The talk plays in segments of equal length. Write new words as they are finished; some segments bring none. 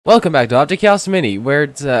Welcome back to Object Chaos Mini, where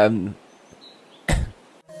it's, Ha!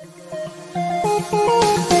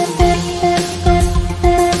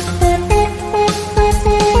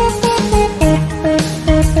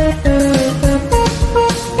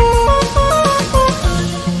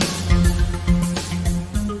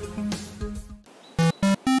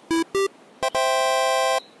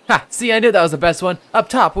 See, I knew that was the best one. Up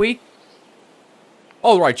top,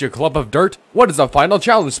 Alright, you clump of dirt. What is the final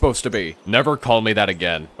challenge supposed to be? Never call me that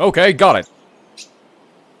again. Okay, got it.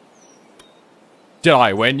 Did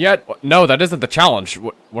I win yet? No, that isn't the challenge.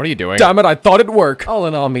 What are you doing? Damn it, I thought it'd work. All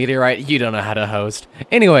in all, Meteorite, you don't know how to host.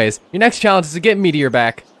 Anyways, your next challenge is to get Meteor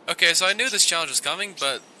back. Okay, so I knew this challenge was coming,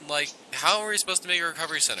 but, like, how are we supposed to make a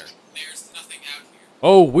recovery center? There's nothing out here.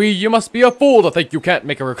 Oh, you must be a fool to think you can't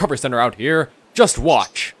make a recovery center out here. Just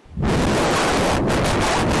watch.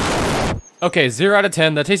 Okay, 0 out of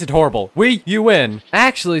 10, that tasted horrible. You win.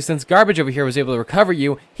 Actually, since Garbage over here was able to recover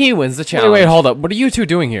you, he wins the challenge. Wait, hold up. What are you two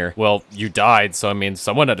doing here? Well, you died, so I mean,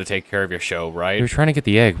 someone had to take care of your show, right? You were trying to get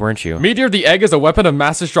the egg, weren't you? Meteor, the egg is a weapon of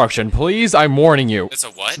mass destruction. Please, I'm warning you. It's a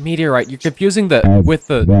what? Meteorite, you're confusing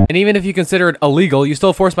and even if you consider it illegal, you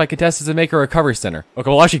still force my contestants to make a recovery center. Okay,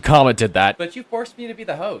 well, I actually commented that. But you forced me to be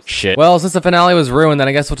the host. Shit. Well, since the finale was ruined, then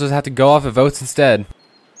I guess we'll just have to go off of votes instead.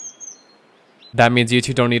 That means you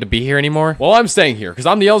two don't need to be here anymore? Well, I'm staying here, because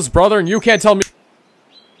I'm the eldest brother, and you can't tell me.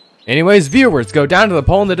 Anyways, viewers, go down to the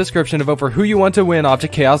poll in the description to vote for who you want to win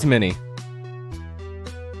Object Chaos Mini.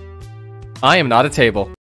 I am not a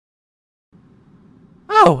table.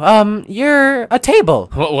 Oh, you're a table.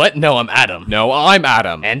 What? No, I'm Adam. No, I'm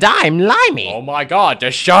Adam. And I'm Limey. Oh my god,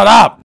 just shut up!